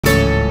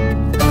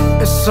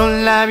Sus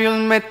labios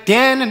me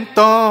tienen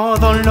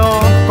todo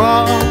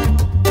loco.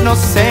 No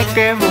sé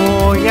qué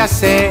voy a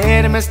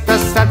hacer. Me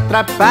estás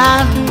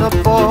atrapando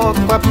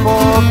poco a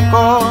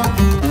poco,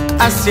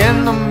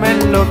 haciéndome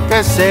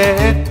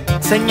enloquecer.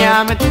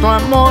 Enséñame tu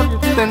amor, yo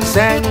te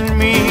enseño el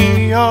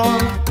mío,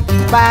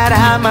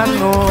 para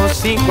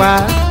amarnos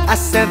igual,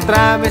 hacer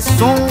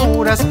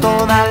travesuras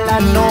toda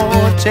la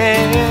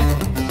noche.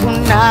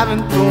 Una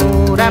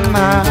aventura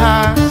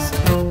más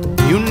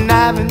y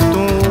una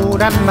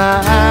aventura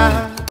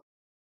más.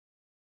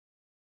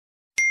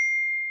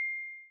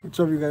 What's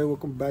up, you guys?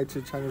 Welcome back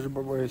to the channel. It's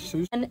your boy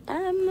Jesus. And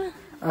M.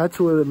 I had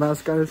to wear the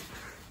mask, guys.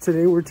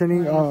 Today we're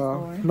turning,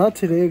 not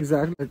today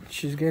exactly, but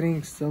she's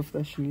getting stuff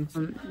that she needs.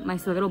 My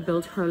suegro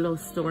built her little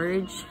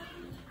storage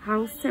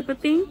house type of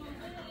thing.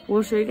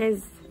 We'll show you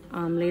guys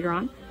later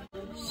on.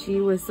 She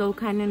was so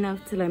kind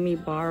enough to let me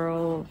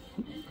borrow.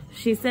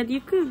 She said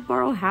you could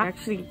borrow half.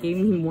 Actually gave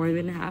me more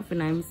than half,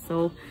 and I'm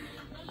so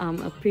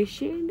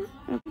appreciative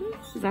of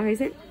this. Is that how you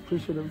say it?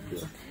 Appreciative,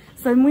 yeah.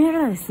 Soy muy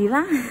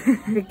agradecida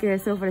de que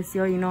se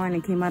ofreció, you know, and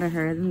it came out of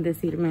her,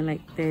 decirme like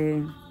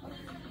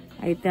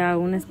ahí te hago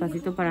un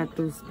espacito para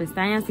tus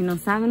pestañas. Si no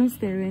saben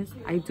ustedes,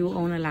 I do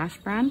own a lash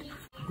brand,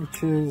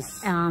 which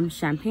is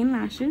Champagne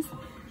Lashes.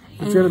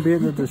 It's gonna be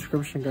in the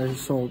description,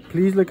 guys, so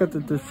please look at the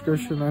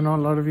description. I know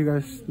a lot of you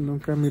guys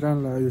nunca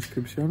miran la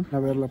descripción. A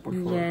verla, por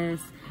favor. Yes,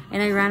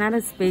 and I ran out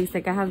of space.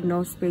 Like, I have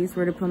no space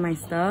where to put my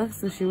stuff,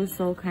 so she was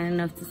so kind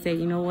enough to say,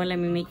 you know what, let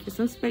me make you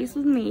some space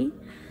with me.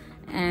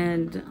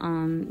 And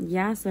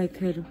yeah, so I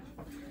could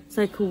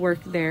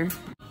work there,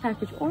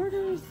 package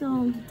orders,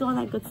 so all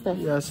that good stuff.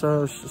 Yeah,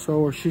 so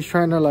she's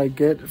trying to like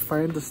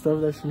find the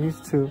stuff that she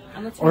needs to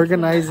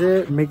organize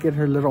it, make it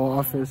her little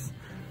office.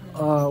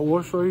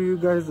 We'll show you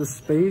guys the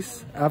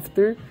space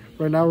after.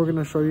 Right now we're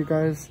gonna show you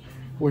guys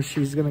what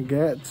she's gonna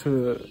get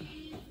to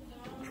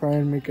try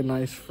and make it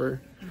nice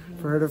for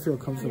her to feel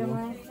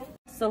comfortable.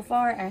 So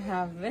far I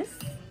have this,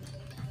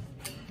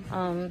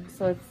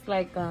 so it's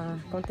like there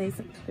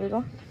you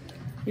go.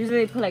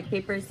 Usually they put like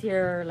papers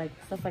here or like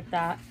stuff like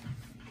that,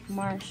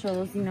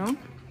 Marshalls, you know.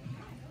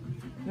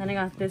 And then I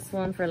got this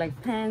one for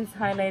like pens,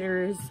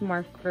 highlighters,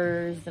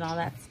 markers, and all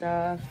that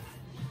stuff.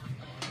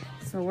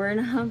 So we're in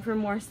a hunt for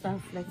more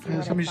stuff. Let's see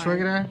what I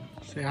find.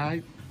 Say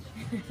hi.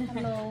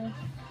 Hello.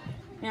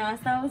 Yeah,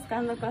 estaba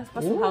buscando cosas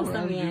para su house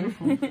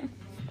también.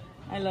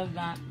 I love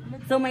that.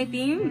 So my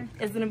theme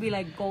is gonna be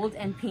like gold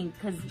and pink,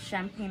 because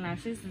Champagne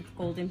Lashes is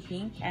gold and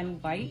pink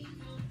and white.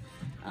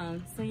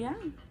 So yeah,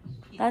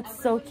 that's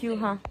so cute,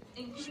 huh?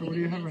 So what do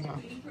you have right now?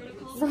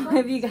 So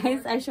have you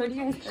guys, I showed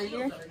you guys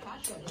earlier.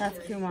 That's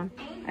cute, Mom.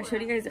 I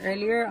showed you guys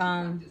earlier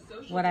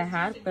what I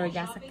had, pero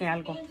ya saqué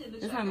algo.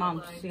 This is my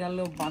mom. She got a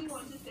little box.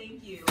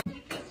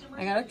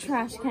 I got a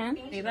trash can.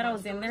 The day that I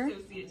was in there,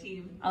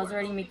 I was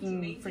already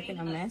making freaking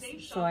a mess,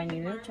 so I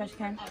needed a trash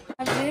can.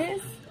 I have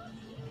this,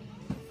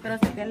 pero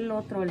saqué el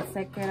otro, el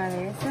sé que era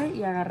de ese,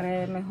 y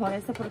agarré mejor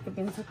ese porque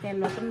pienso que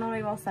el otro no lo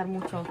iba a usar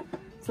mucho.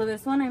 So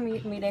this one, I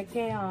miré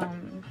que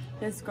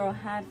this girl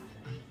had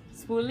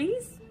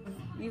spoolies.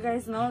 You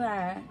guys know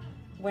that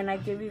when I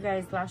give you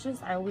guys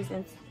lashes, I always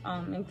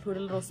include a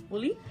little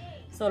spoolie.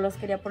 So los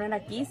quería poner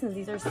aquí since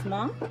these are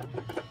small.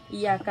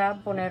 Y acá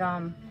poner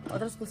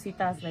otras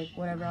cositas, like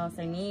whatever else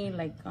I need,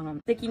 like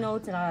sticky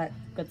notes and all that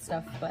good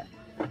stuff. But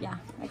yeah,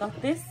 I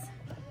got this,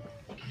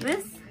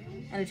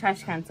 and a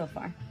trash can so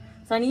far.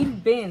 So I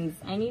need bins.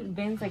 I need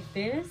bins like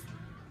this,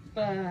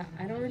 but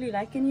I don't really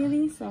like any of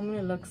these, so I'm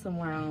gonna look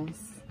somewhere else.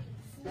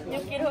 Yo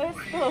quiero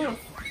esto.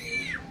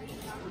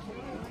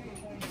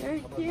 They're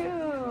cute.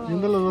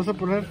 ¿Dónde los vas a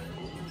poner?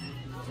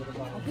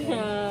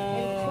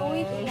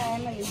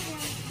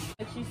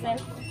 Like she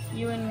said,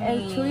 you and me. El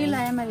Chuy y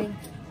la Emily.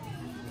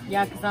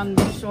 Yeah, because I'm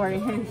this short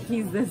and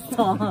he's this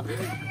tall.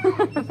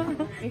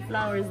 My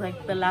flowers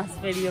like the last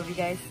video of you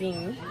guys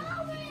seen.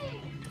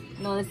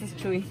 No, this is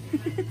Chuy.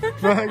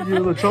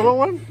 You're the cholo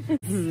one?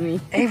 This is me.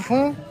 Hey,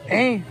 fool.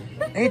 Hey,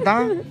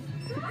 Don.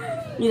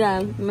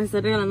 Mira, me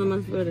está regalando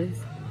más flores.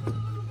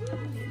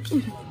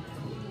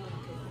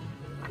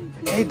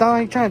 Hey,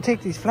 Don, you trying to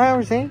take these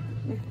flowers, eh?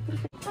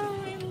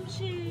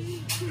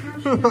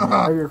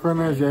 Ay,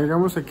 Juanas, ya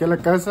llegamos aquí a la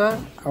casa.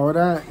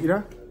 Ahora,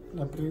 mira,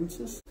 la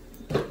princesa.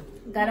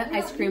 Got an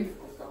ice cream.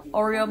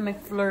 Oreo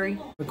McFlurry.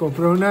 Me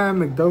compré una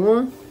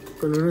McDouble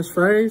con unos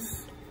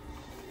fries.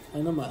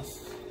 Ahí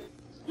nomás.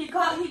 He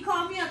called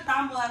me a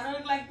tambo. I don't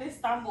look like this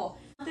tambo.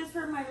 This is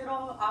for my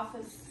little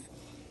office.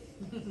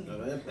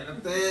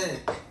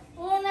 Espérate.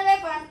 Un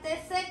elefante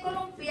se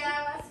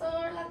columpiaba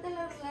sola de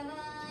las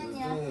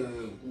arañas.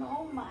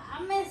 No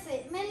mames,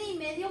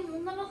 medio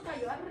mundo nos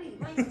cayó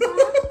arriba.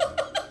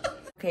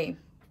 Okay,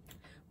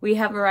 we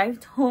have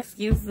arrived home.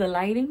 Excuse the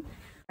lighting.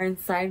 We're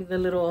inside the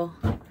little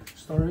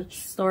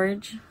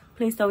storage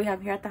place that we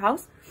have here at the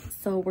house.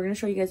 So we're gonna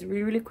show you guys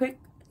really quick.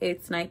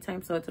 It's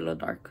nighttime, so it's a little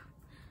dark.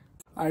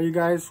 Alright, you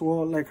guys,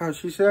 well, like how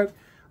she said,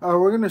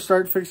 we're gonna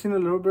start fixing a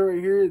little bit right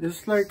here.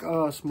 This is like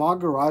a small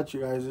garage,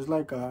 you guys. It's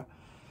like my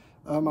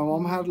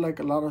mom had like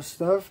a lot of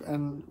stuff,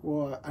 and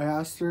well, I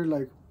asked her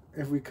like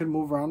if we could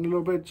move around a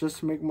little bit just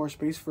to make more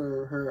space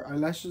for her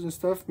eyelashes and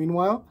stuff.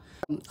 Meanwhile,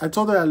 I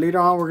told her that later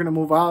on we're gonna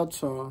move out,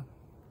 so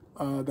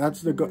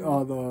that's the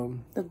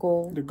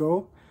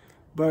goal.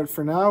 But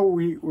for now,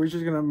 we're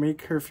just gonna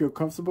make her feel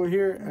comfortable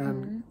here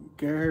and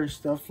get her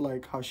stuff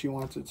like how she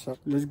wants it. So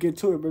let's get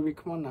to it, baby.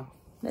 Come on now.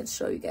 Let's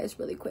show you guys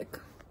really quick.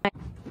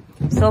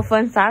 So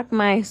fun fact,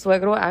 my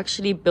suegro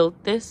actually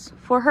built this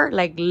for her,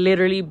 like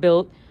literally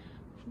built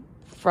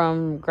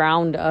from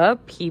ground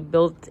up. He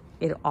built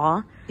it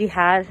all.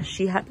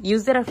 She had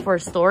used it for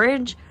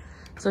storage,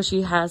 so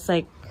she has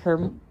like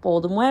her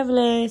old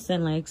muebles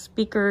and like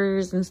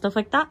speakers and stuff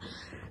like that.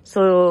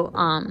 So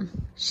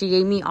she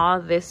gave me all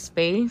this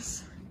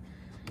space,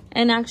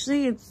 and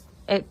actually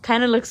it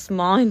kind of looks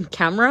small in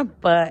camera,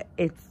 but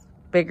it's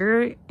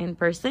bigger in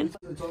person.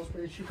 It's all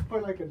space. She could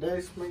put like a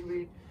desk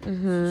maybe,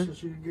 so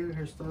she could get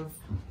her stuff.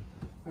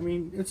 I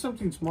mean, it's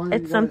something small.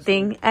 It's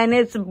something, and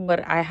it's what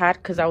I had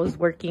because I was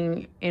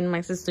working in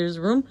my sister's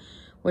room,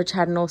 which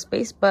had no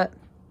space. But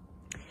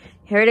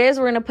here it is.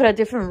 We're gonna put a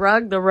different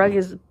rug. The rug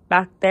is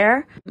back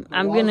there.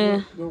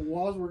 The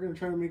walls, we're gonna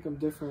try to make them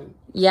different.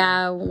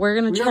 Yeah, we're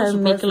gonna try to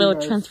make a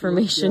little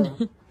transformation.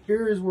 Yeah.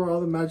 Here is where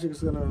all the magic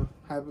is gonna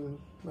happen.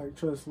 Like,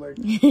 trust, like,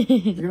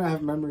 you're gonna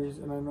have memories,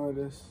 and I know it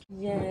is.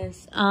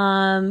 Yes.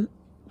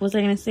 What was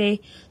I gonna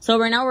say? So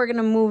right now we're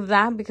gonna move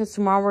that because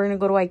tomorrow we're gonna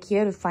go to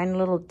IKEA to find a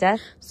little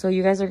desk. So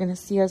you guys are gonna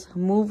see us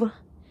move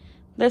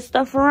this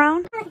stuff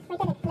around.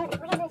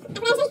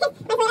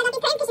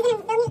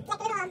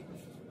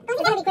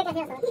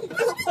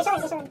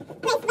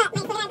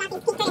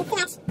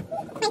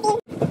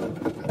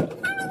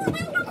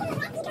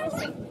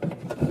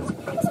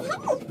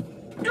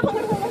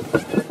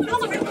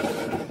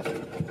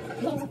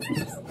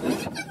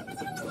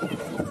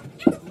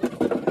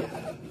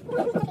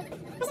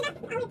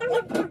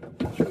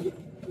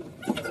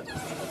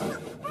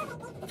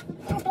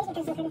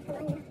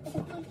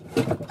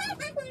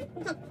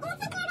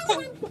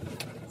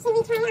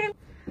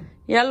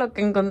 Ya lo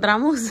que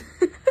encontramos.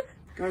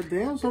 God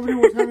damn, somebody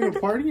was having a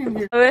party in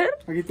here. A ver.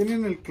 Aquí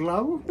tienen el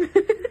clavo.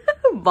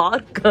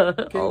 Vodka.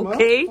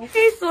 Okay.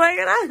 Hey,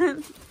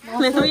 suegra.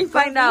 Let me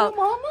find out.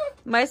 Mama?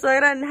 My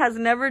suegra has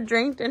never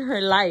drank in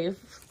her life,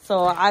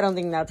 so I don't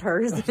think that's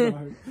hers. I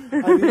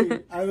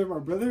think either my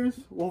brothers,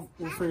 we'll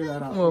figure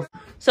that out.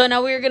 So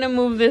now we're gonna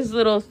move this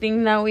little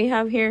thing that we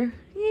have here.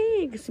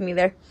 Yay, you can see me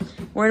there.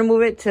 We're gonna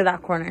move it to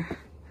that corner.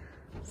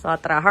 So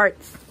atrás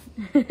hearts.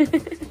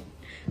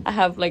 I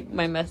have like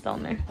my mess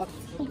down there.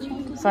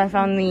 So I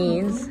found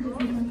these.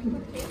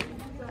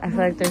 I feel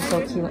like they're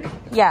so cute.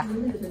 Yeah.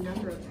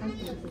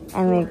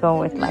 And they go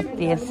with like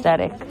the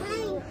aesthetic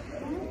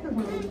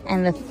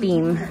and the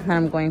theme that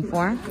I'm going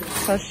for.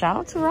 So shout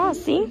out to Ross.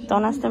 See?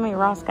 Don't estimate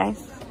Ross,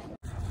 guys.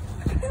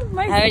 A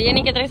ver,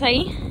 Jenny, ¿qué traes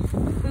ahí?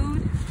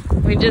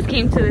 Food. We just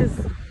came to this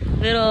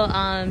little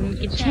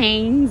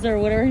chains or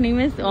whatever her name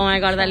is. Oh my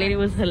god, that lady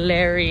was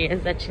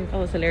hilarious. That chica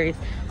was hilarious.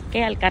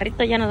 Okay, al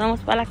carrito, ya nos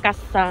vamos para la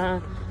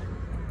casa.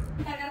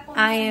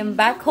 I am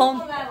back home.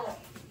 So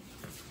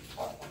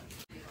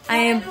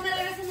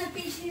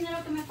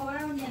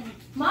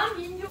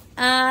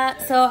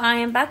I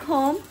am back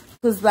home.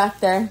 Who's back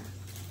there?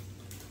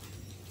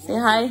 Say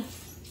hi.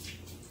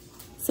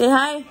 Say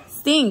hi.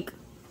 Stink.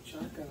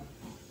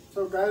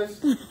 So guys.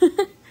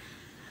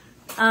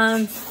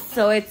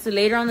 So it's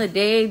later on the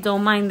day.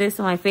 Don't mind this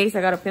on my face.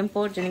 I got a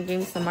pimple. Jenny gave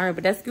me some Mario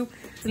Badescu.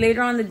 It's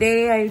later on the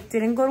day. I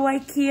didn't go to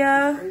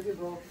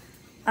IKEA.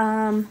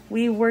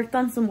 We worked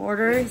on some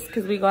orders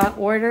because we got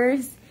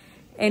orders,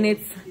 and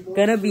it's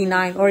gonna be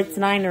 9, or it's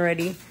 9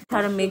 already.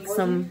 How to make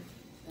some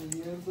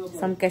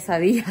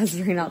quesadillas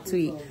right now to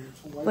eat,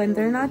 but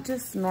they're not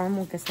just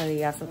normal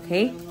quesadillas.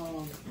 Okay,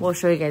 we'll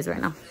show you guys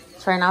right now.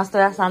 So right now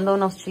estoy asando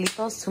unos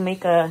chilitos to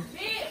make a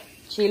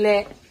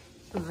chile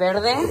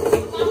verde.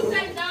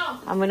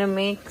 I'm gonna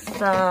make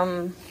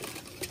some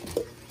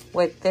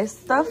with this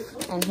stuff,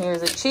 and here's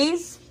the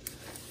cheese.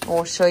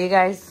 We'll show you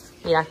guys.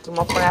 Mira, aquí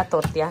vamos a poner la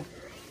tortilla.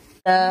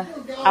 The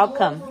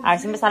outcome. A ver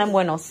si me salen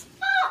buenos.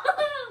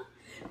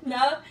 No.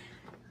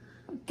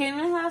 ¿Qué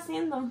me estás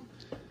haciendo?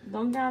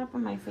 Don't get up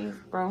on my face,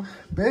 bro.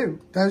 Babe,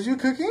 that's you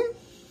cooking?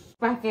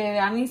 Para que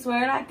vea mi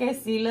suegra que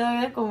sí le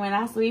debe comer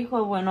a su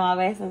hijo. Bueno, a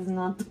veces,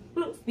 no todos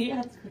los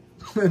días.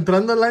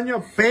 Entrando el año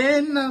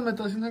apenas me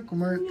está haciendo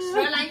comer.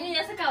 Pero el año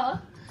ya se acabó.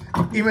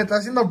 Y me está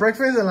haciendo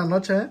breakfast de la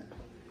noche, ¿eh?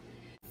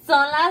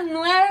 Son las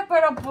 9,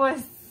 pero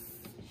pues...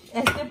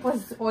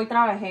 pues hoy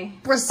trabajé.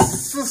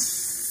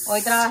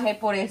 Hoy trabajé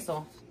por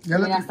eso.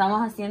 Mira,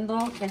 estamos haciendo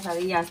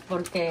quesadillas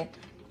porque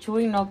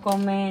Chuy no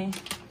come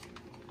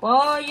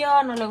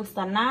pollo, no le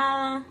gusta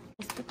nada.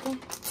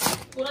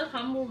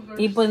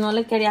 Y pues no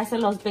le quería hacer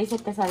los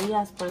basic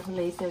quesadillas, por eso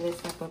le hice de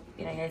esta.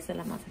 Mira, ya hice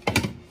la masa.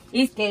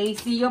 Y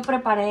sí, yo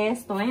preparé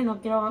esto, no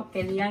quiero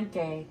que digan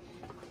que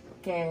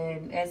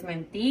es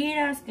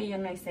mentiras, que yo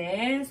no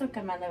hice eso,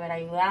 que me han de haber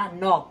ayudado.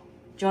 No,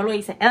 yo lo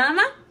hice.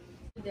 Mamá?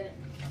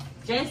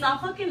 Jay,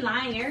 stop fucking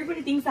lying.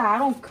 Everybody thinks that I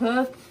don't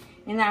cook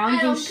and that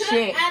I don't do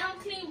shit. I don't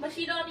clean, but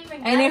she don't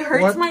even. And it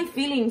hurts my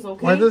feelings,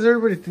 okay? Why does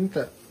everybody think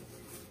that?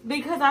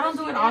 Because I don't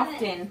do it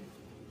often.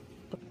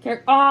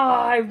 Oh,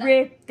 I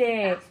ripped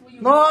it.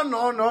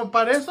 No,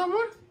 para eso,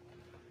 amor.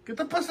 ¿Qué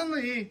está pasando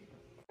ahí?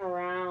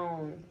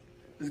 Around.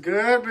 It's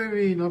good,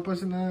 baby. No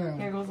pasa nada.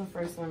 Here goes the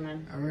first one,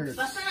 man. A ver.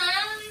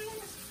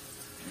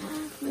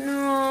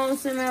 No,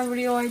 se me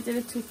abrió. I did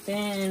it too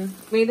thin.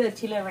 Made the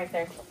chile right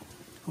there.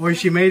 Oh,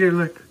 she made it,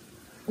 look.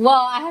 Well,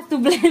 I have to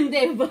blend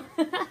it, but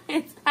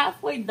it's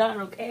halfway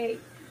done, okay?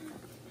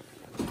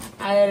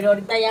 A ver,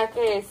 ahorita ya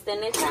que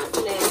estén hechas,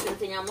 les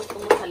enseñamos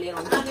cómo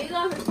salieron.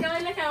 Amigos, es que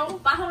hoy le cagó un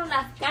pájaro en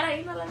la cara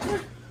y no la...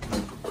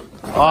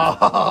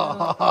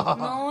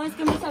 No, es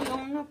que me salió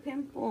una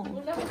pimple.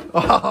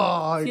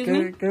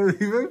 ¿Qué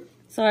dices?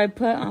 So I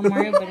put on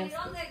Mario, but it's...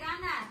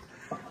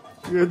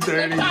 You're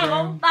dirty, Cagó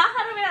man. un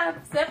pájaro,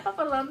 mira, sepa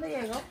por dónde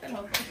llegó,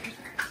 pero...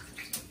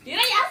 Mira,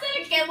 ya se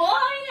le quemó,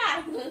 oiga.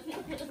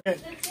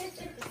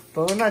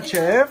 Toda una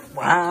chef.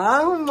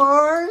 Wow,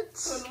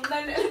 Marts.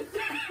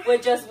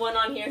 With just one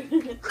on here.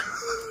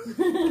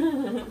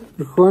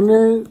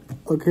 Juanes,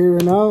 okay,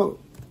 right now,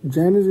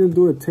 Jan is gonna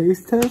do a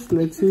taste test.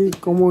 Let's see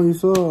cómo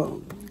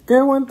hizo.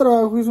 Qué buen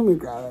trabajo hizo mi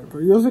cara,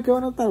 pero yo sé que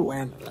van a estar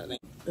buenos.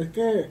 Es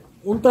que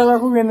un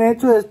trabajo bien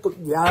hecho es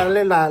ya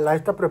darle la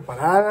esta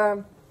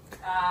preparada.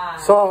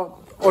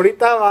 So,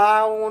 ahorita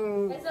va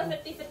un... Eso es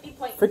 50-50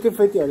 point.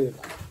 50-50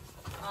 ahorita.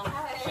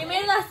 She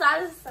made la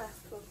salsa.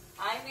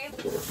 I made...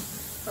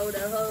 Hold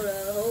up.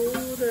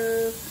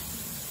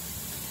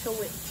 Show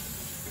it.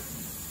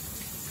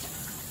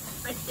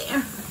 Right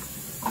there.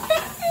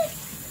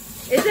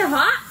 Is it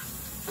hot?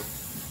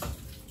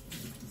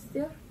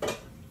 Still?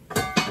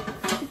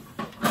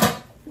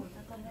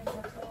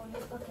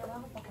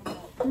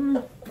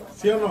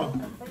 ¿Sí o no?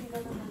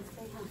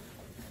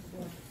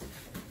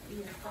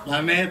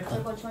 La neta.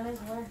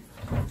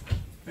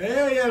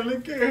 Hey,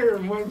 look at her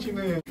munching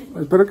it.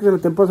 Espero que se lo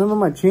estén pasando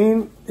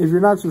machín. If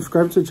you're not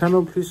subscribed to the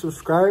channel, please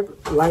subscribe,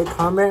 like,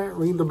 comment,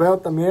 ring the bell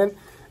también.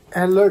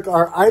 And look,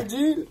 our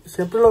IG,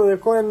 siempre lo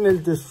dejo en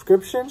el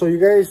description. So you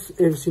guys,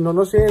 si no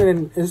nos siguen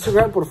en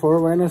Instagram, por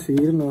favor vayan a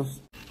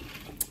seguirnos.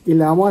 Y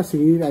le vamos a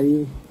seguir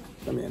ahí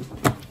también.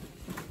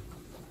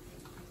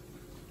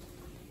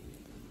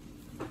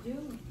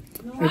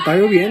 Está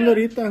lloviendo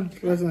ahorita,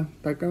 raza.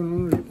 Está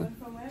cabrón ahorita.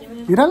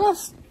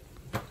 Míralas.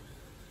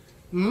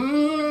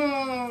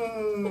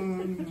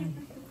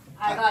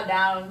 I got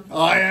down.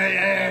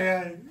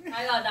 Ay.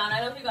 I got down.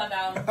 I hope you got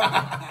down.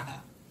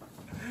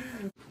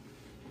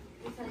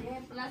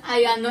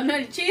 Ahí ando en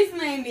el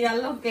chisme y mira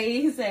lo que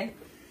hice.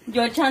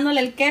 Yo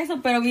echándole el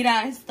queso, pero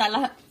mira, está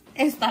la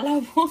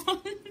bolsa.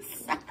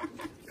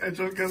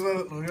 Echó el queso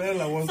arriba de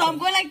la bolsa. So I'm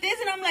going like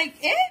this and I'm like,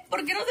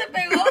 ¿por qué no se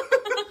pegó?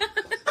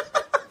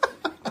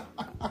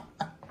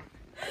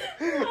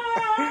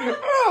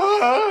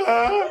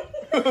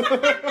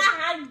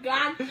 I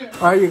got you.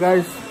 Alright, you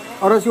guys.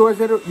 Ahora sí voy a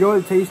hacer yo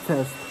el taste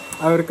test.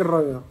 A ver qué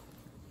rollo.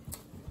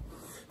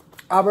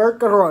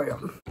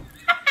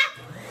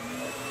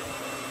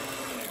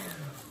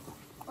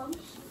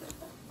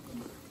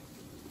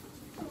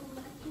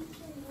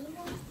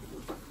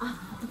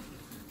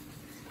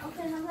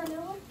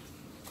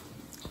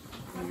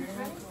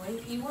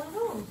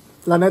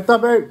 La neta,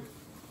 babe.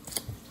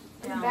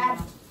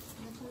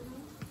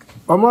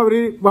 Vamos a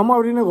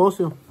abrir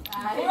negocio.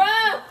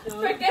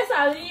 ¿Por qué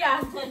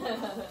sabía?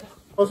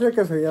 Negocio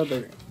que sería,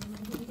 babe.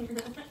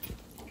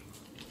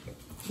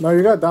 No,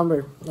 you got done,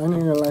 babe. I ain't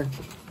gonna lie.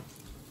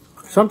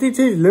 Something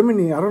tastes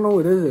lemony. I don't know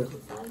what is it.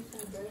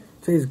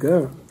 Tastes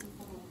good.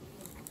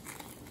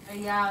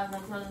 Yeah,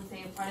 that's what I'm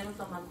saying. Parece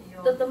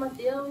tomatillo. The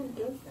tomatillo is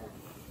good.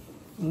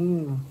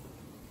 Mmm.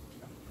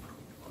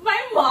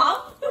 My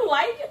mom?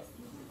 Why?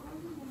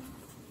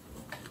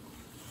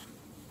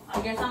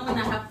 I guess I'm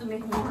gonna have to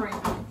make more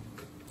right now.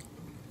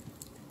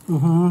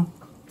 Mm-hmm.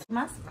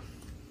 Más?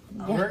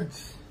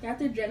 Hurts. You have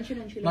to drench it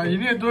in chili. No, you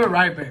need to do it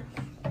right, babe.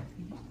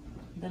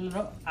 The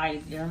little...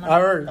 Ay, yo no...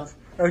 Hurts.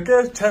 Es que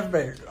es chef,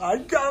 babe. I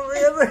can't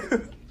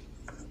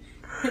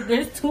it.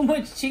 There's too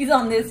much cheese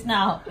on this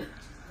now.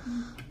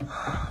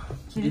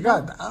 You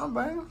got down,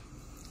 babe.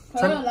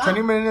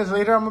 20 minutes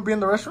later, I'm gonna be in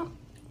the restaurant.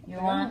 You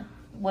want...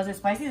 Was it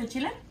spicy, the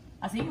chile?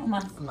 Así o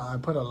más? No, I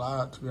put a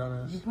lot, to be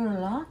honest. You put a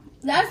lot?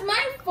 That's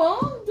my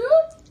phone,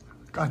 dude.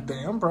 God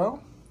damn, bro.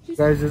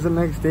 Guys, it's the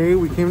next day.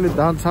 We came to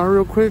downtown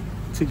real quick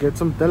to get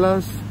some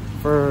telas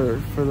for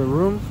the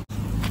room.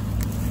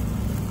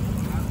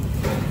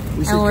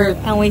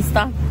 And we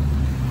stopped.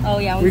 Oh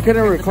yeah. We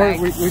couldn't record.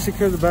 We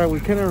secured the bag. We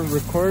couldn't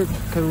record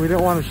because we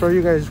didn't want to show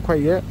you guys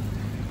quite yet.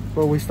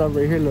 But we stopped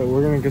right here. Look,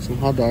 we're gonna get some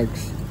hot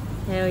dogs.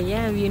 Hell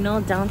yeah! You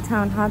know,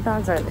 downtown hot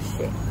dogs are the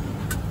shit.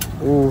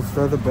 Ooh,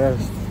 they're the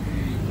best.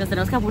 Nos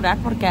tenemos que apurar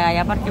porque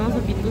allá parquemos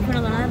el pitufo y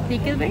nos van a dar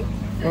tickets, ¿ve?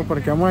 No,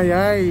 parqueamos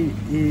allá y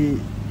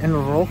en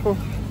lo rojo.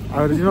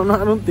 A ver si no nos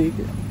dan un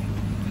ticket.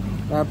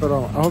 Nah,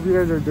 pero I hope you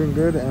guys are doing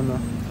good and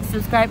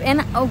subscribe.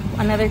 And oh,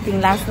 another thing,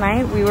 last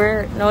night we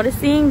were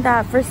noticing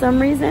that for some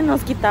reason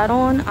nos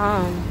quitaron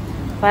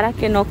para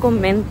que no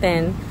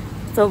comenten.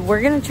 So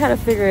we're gonna try to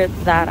figure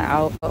that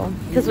out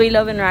because we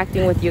love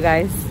interacting with you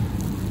guys.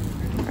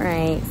 All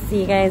right,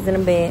 see you guys in a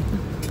bit.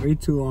 way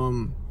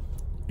to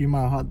be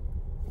my hot.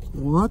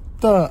 What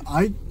the?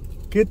 Ay,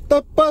 ¿qué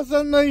está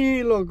pasando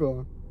ahí,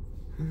 loco?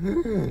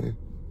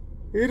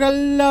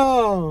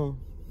 Míralo.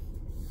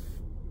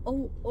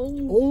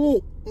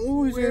 Oh,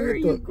 Where are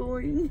you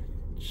going?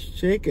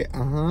 Shake it,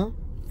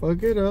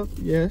 fuck it up,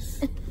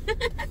 yes.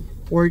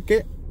 Work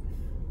it.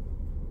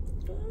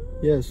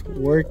 Yes,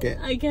 work it.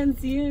 I can't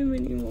see him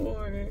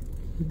anymore.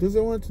 He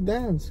doesn't want to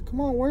dance. Come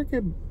on, work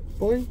it,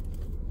 boy.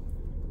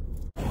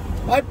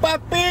 Ay,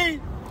 papi!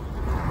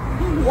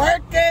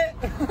 Work it!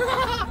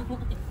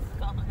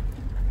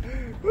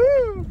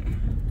 Woo!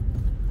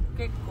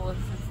 Qué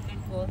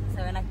cosas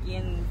se ven aquí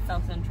en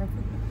South Central.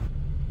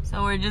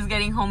 So we're just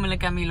getting home, El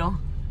Camilo.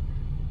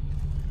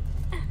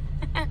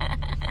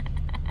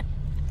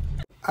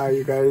 Alright,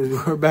 you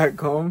guys, we're back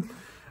home.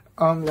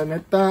 La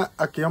neta,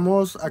 aquí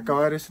vamos a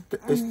acabar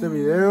este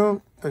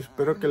video.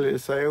 Espero que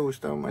les haya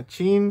gustado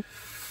machín.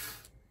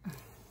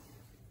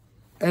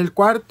 El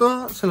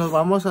cuarto se los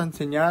vamos a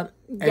enseñar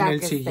en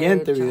el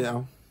siguiente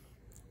video.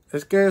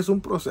 Es que es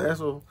un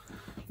proceso.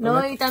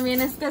 No, y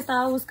también es que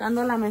estaba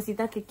buscando la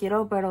mesita que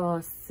quiero,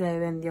 pero se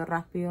vendió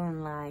rápido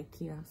en la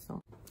IKEA.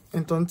 So.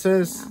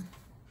 Entonces,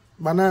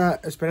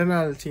 esperen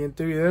al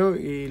siguiente video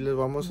y les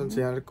vamos a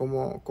enseñar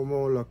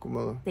cómo lo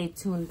acomodo. Stay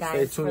tuned, guys,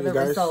 Stay tuned, for the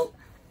guys. result.